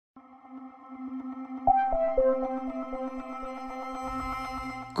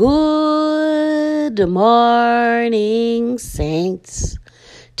Good morning, saints.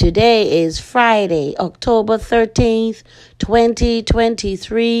 Today is Friday, October 13th,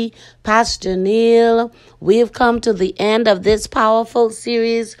 2023. Pastor Neil, we've come to the end of this powerful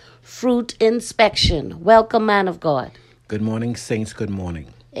series, Fruit Inspection. Welcome, man of God. Good morning, saints. Good morning.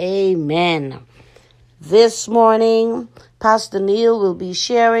 Amen. This morning, Pastor Neil will be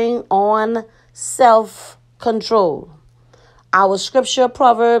sharing on self-control. Our scripture,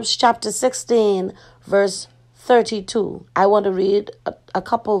 Proverbs chapter 16, verse 32. I want to read a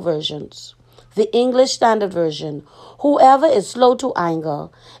couple versions. The English Standard Version. Whoever is slow to anger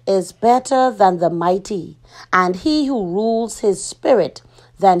is better than the mighty, and he who rules his spirit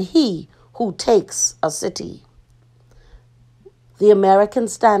than he who takes a city. The American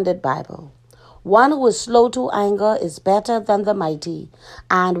Standard Bible. One who is slow to anger is better than the mighty,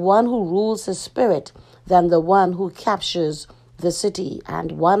 and one who rules his spirit than the one who captures the city.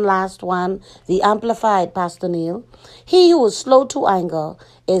 And one last one, the Amplified, Pastor Neil. He who is slow to anger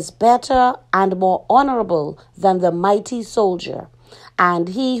is better and more honorable than the mighty soldier, and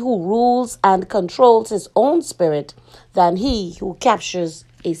he who rules and controls his own spirit than he who captures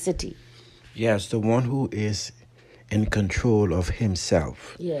a city. Yes, the one who is in control of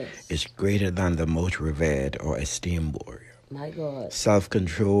himself is greater than the most revered or esteemed warrior. My God.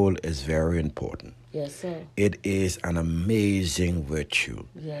 Self-control is very important. Yes, sir. It is an amazing virtue.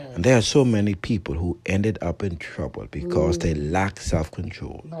 Yes. And there are so many people who ended up in trouble because they lack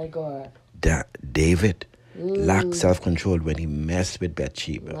self-control. My God. David lacked self-control when he messed with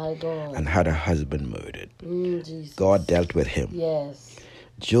Bathsheba My God. and had her husband murdered. Jesus. God dealt with him. Yes.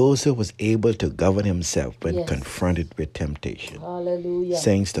 Joseph was able to govern himself when Yes. confronted with temptation. Hallelujah.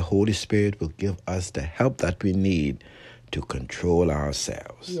 Saints, the Holy Spirit will give us the help that we need to control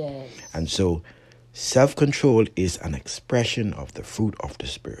ourselves. Yes. And so, self-control is an expression of the fruit of the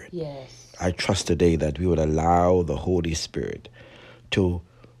Spirit. Yes. I trust today that we would allow the Holy Spirit to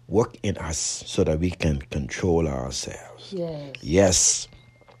work in us so that we can control ourselves. Yes. Yes,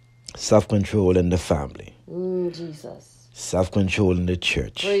 self-control in the family. Jesus. Self-control in the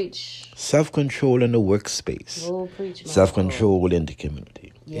church. Preach. Self-control in the workspace. Oh, preach. Self-control in the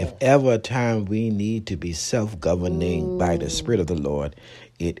community. Yes. If ever a time we need to be self-governing by the Spirit of the Lord,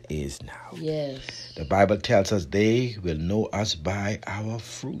 it is now. Yes. The Bible tells us they will know us by our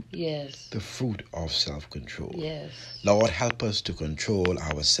fruit. Yes. The fruit of self-control. Yes. Lord, help us to control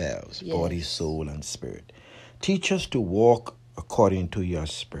ourselves, Yes. body, soul, and spirit. Teach us to walk according to your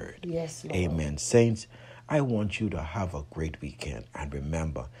Spirit. Yes, Lord. Amen. Saints, I want you to have a great weekend. And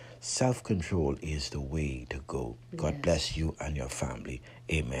remember, self-control is the way to go. God bless you and your family.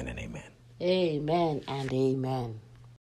 Amen and amen. Amen and amen.